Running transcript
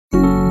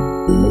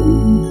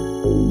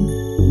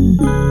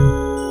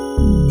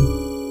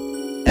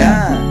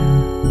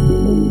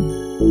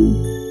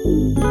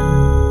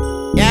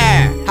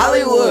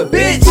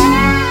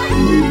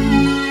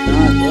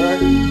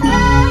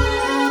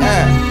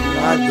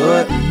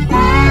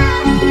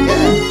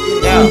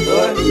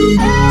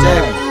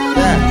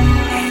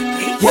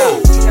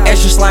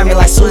remind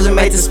me like Susan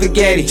made the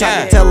spaghetti.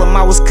 Tried to tell them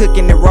I was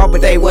cooking it raw,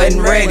 but they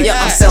wasn't ready.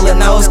 I'm selling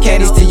those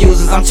candies to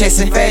users, I'm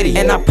chasing fatty.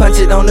 And I punch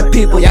it on the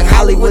people, young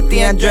Hollywood, the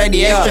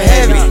Andretti, extra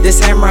heavy. This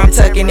hammer I'm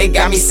tucking, it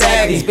got me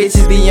savvy. These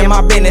bitches be in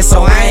my business,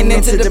 so I ain't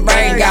into the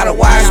brain, gotta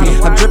watch me.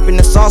 I'm dripping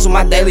the sauce with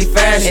my daily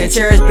fashion. And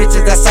cherish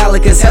bitches that's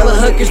solid, cause hella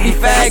hookers be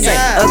fagging.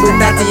 Ugly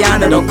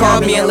Tatiana, don't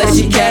call me unless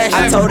she cash.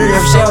 I told her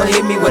if she don't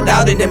hit me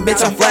without it, then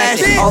bitch I'm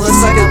flashing. All the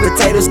suckers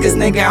potatoes, cause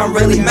nigga I'm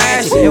really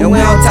mashing. And we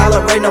don't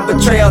tolerate no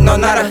betrayal, no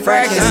not a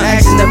fraction.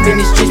 Action up in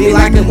these streets be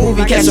like a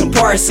movie, catch some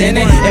parts in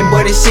it. And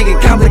boy this shit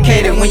get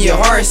complicated when your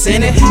heart's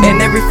in it.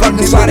 And every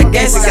fucking spot of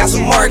gas got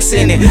some marks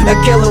in it. A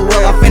killer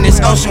will off in this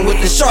ocean with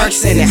the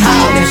sharks in it.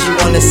 And if she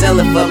wanna sell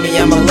it for me,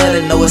 I'ma let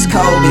her know it's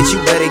cold. Bitch, you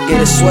better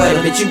get a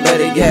sweater. Bitch, you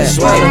better get a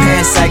sweater.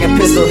 Pants sagging,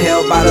 pistol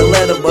held by the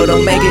leather, but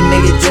don't make a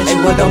nigga drench you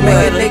with the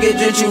wet. Nigga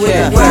drench you with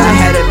the wet. I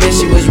had a bitch,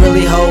 she was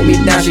really holding me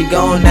down. She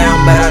going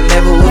down, but I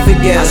never will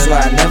forget. I swear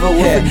I never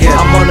will forget.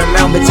 I'm on the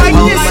mountain, bitch, I'm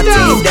holding my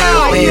team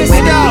down. We ain't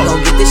winning, we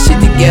gon' get this shit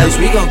together.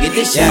 We gon' get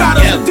this shit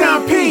together.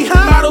 Down P,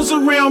 bottles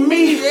around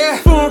me.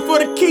 Foreign for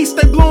the keys,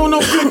 stay blowing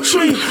on good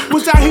tree.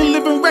 Was out here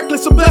living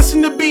reckless, a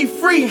blessing to be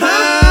free.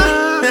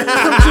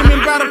 I'm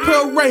Jimmy by the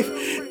pearl wraith.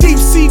 Deep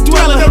sea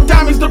dweller, no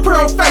diamonds, the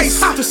pearl face.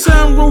 The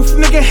sunroof,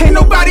 nigga, ain't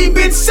nobody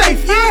been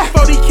safe.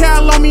 40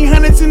 cal on me,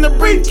 hundreds in the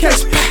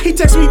briefcase. He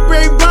text me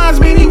brave bonds,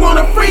 mean he want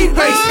a free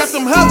base. Got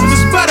them hubs with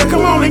this butter,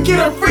 come on and get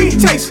a free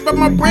taste. But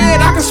my bread,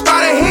 I can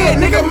spot ahead,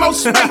 nigga,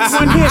 most space.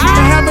 One hit,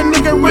 I have a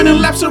nigga running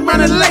laps around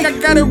the lake. I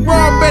got it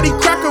raw, Betty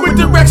Crocker with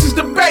directions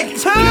to bake.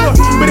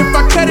 But if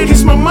I cut it,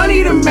 it's my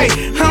money to make.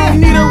 I don't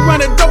need a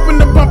run of dope in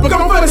the bumper,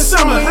 go for the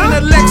summer. And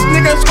the Lex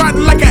nigga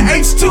squatting like an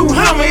H2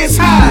 Hummer, it's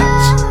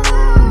Haji.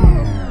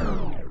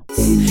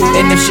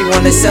 And if she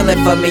wanna sell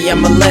it for me,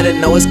 I'ma let her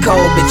know it's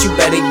cold. Bitch, you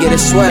better get a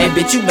sweater. And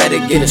bitch, you better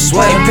get a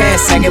sweater.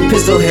 Pants sagging,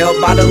 pistol held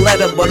by the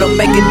leather, but don't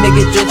make a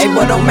nigga drench you.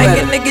 But don't make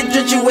a nigga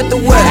drench you with the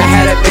wet. I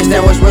had a bitch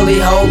that was really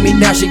holding me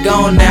down. She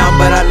gone now,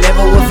 but I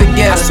never will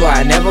forget. I swear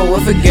I never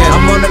will forget.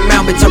 I'm on the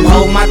mountain, bitch, I'm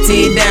holding my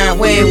team down.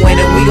 We ain't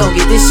winning, we gon'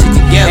 get this shit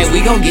together. And we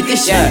gon' get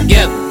this shit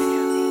together.